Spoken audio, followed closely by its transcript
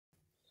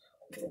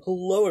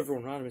Hello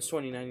everyone,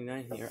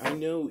 Rodimus2099 here. I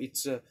know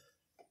it's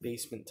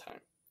basement time.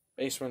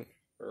 Basement,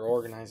 we're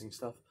organizing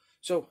stuff.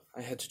 So,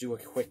 I had to do a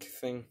quick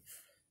thing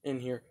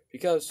in here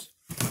because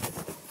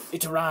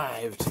it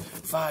arrived.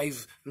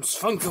 5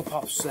 Funko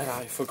Pops that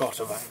I forgot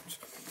about.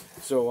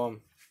 So,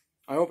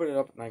 I opened it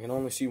up and I can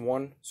only see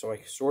one, so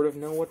I sort of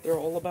know what they're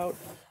all about.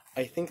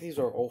 I think these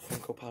are all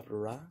Funko Pop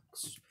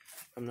rocks.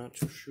 I'm not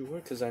too sure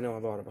because I know I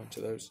bought a bunch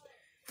of those.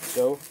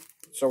 So,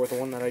 start with the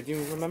one that I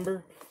do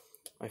remember.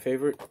 My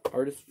favorite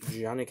artist,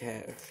 Johnny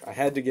Cash. I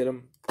had to get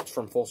him. It's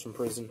from Folsom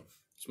Prison.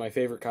 It's my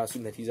favorite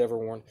costume that he's ever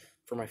worn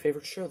for my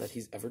favorite show that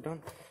he's ever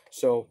done.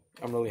 So,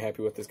 I'm really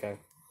happy with this guy.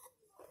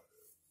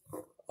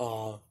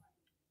 And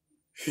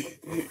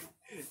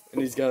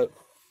he's got,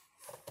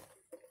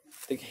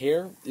 the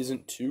hair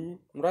isn't too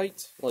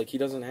right. Like, he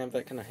doesn't have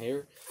that kind of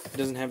hair. He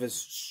doesn't have his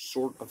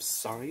sort of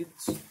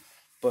sides.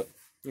 But,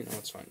 you know,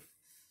 it's fine.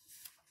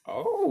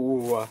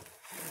 Oh,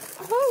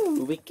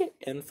 we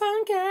getting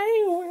funky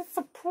with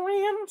the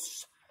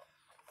Prince.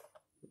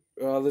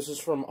 This is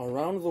from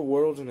Around the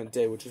World in a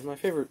Day, which is my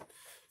favorite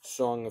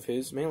song of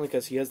his, mainly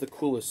because he has the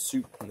coolest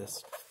suit in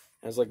this.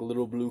 It has, like,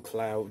 little blue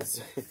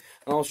clouds. And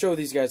I'll show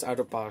these guys out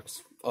of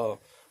box,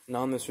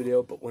 not in this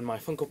video, but when my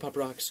Funko Pop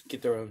rocks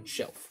get their own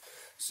shelf.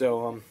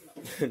 So,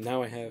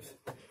 now I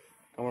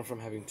went from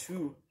having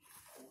 2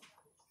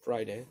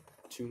 Friday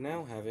to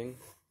now having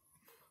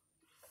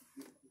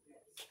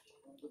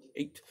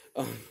 8.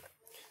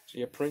 So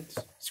yeah, Prince,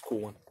 it's a cool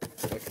one.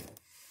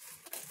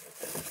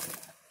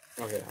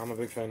 Okay, I'm a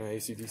big fan of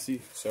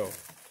AC/DC, so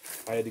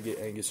I had to get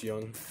Angus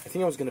Young. I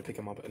think I was gonna pick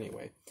him up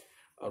anyway.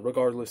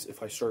 Regardless,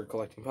 if I started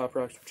collecting Pop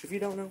Rocks, which if you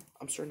don't know,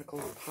 I'm starting to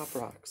collect Pop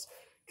Rocks,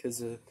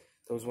 because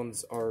those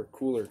ones are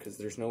cooler, because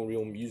there's no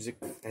real music,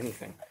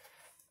 anything.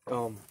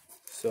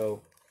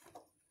 So,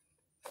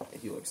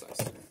 he looks nice.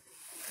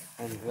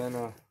 And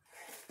then,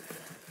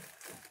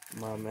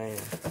 my man,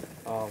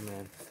 oh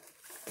man.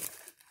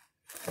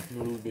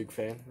 I'm a really big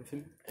fan of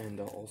him, and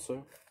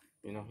also,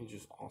 you know, he's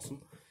just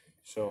awesome.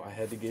 So I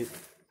had to get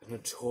the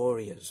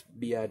Notorious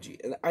B.I.G.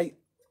 And I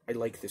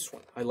like this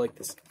one. I like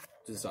this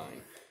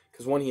design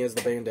because 1, he has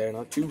the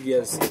bandana. 2, he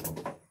has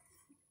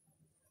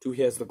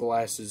the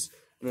glasses,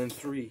 and then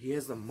 3, he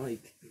has the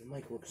mic. And the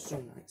mic looks so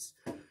nice.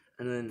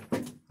 And then,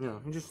 you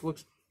know, he just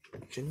looks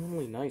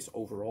genuinely nice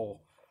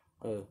overall.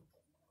 And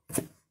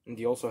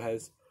he also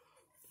has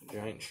a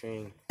giant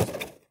chain.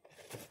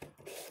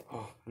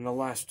 Oh, and the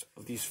last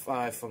of these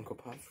 5 Funko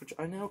Pops, which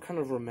I now kind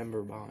of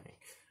remember buying.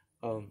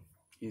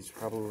 He's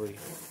probably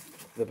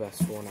the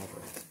best one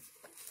ever.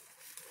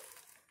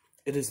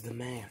 It is the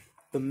man,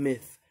 the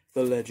myth,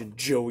 the legend,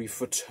 Joey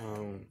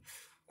Fatone.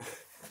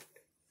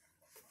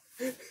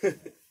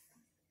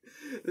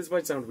 This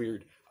might sound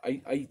weird.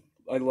 I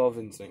love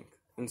NSYNC.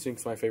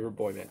 NSYNC's my favorite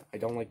boy band. I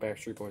don't like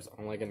Backstreet Boys. I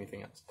don't like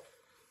anything else.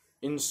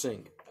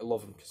 NSYNC, I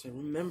love them because I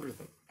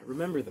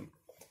remember them.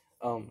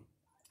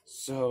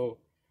 So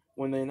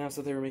when they announced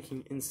that they were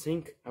making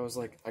NSYNC, I was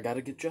like, I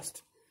gotta get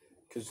Justin.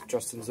 Because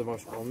Justin's the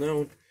most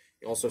well-known.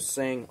 He also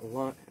sang a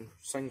lot and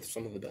sang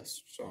some of the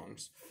best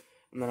songs.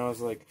 And then I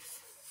was like,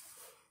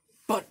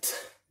 but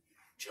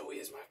Joey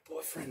is my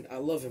boyfriend. I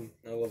love him.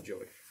 I love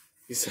Joey.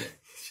 He's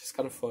just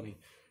kind of funny.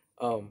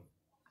 You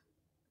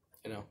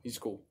know, he's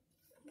cool.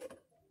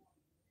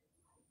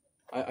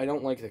 I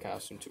don't like the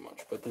costume too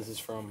much, but this is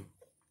from,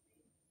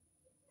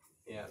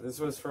 yeah, this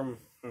was from,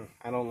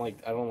 I don't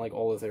like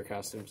all of their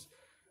costumes.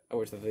 I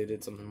wish that they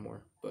did something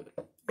more, but,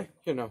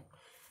 you know,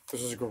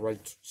 this is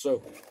great.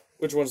 So,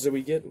 which ones did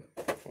we get?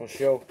 I'll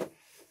show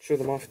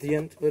them off at the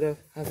end, but,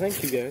 I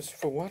thank you guys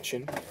for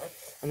watching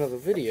another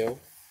video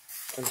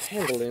and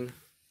handling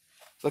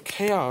the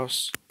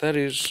chaos that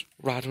is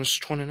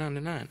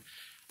Rodimus2099.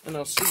 And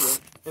I'll see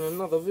you in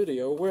another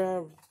video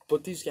where I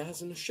put these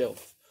guys in the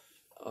shelf.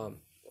 The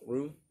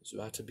room is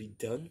about to be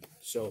done,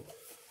 so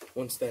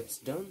once that's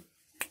done,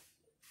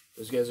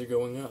 those guys are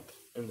going up,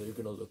 and they're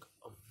gonna look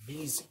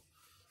amazing.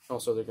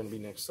 Also, they're gonna be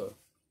next to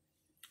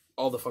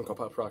all the Funko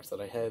Pop rocks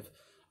that I have.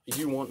 I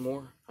do want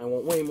more. I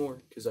want way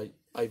more, because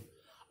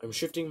I'm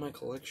shifting my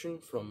collection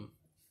from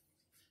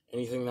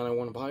anything that I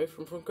want to buy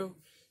from Funko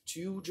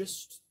to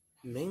just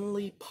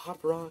mainly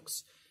Pop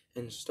Rocks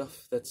and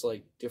stuff that's,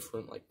 like,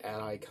 different, like,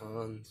 ad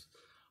icons.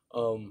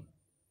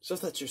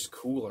 Stuff that's just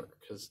cooler,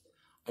 because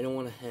I don't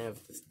want to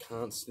have this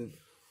constant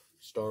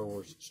Star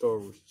Wars.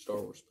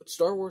 But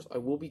Star Wars, I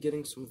will be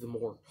getting some of the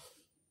more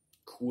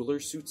cooler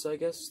suits, I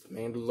guess. The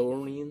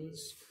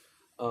Mandalorians.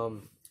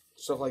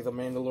 Stuff like the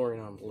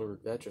Mandalorian on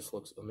Blurred. That just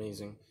looks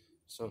amazing.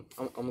 So,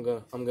 I'm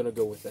gonna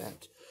go with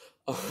that.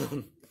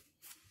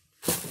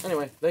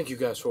 Anyway, thank you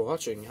guys for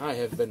watching. I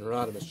have been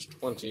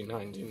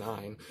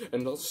Rodimus2099,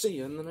 and I'll see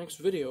you in the next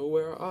video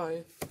where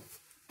I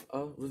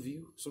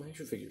review some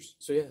action figures.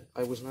 So yeah,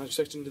 I was not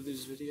expecting to do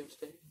this video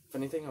today. If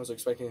anything, I was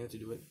expecting to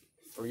do it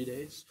in 3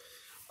 days.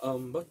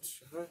 But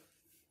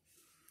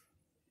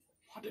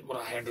I did what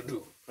I had to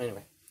do.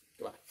 Anyway.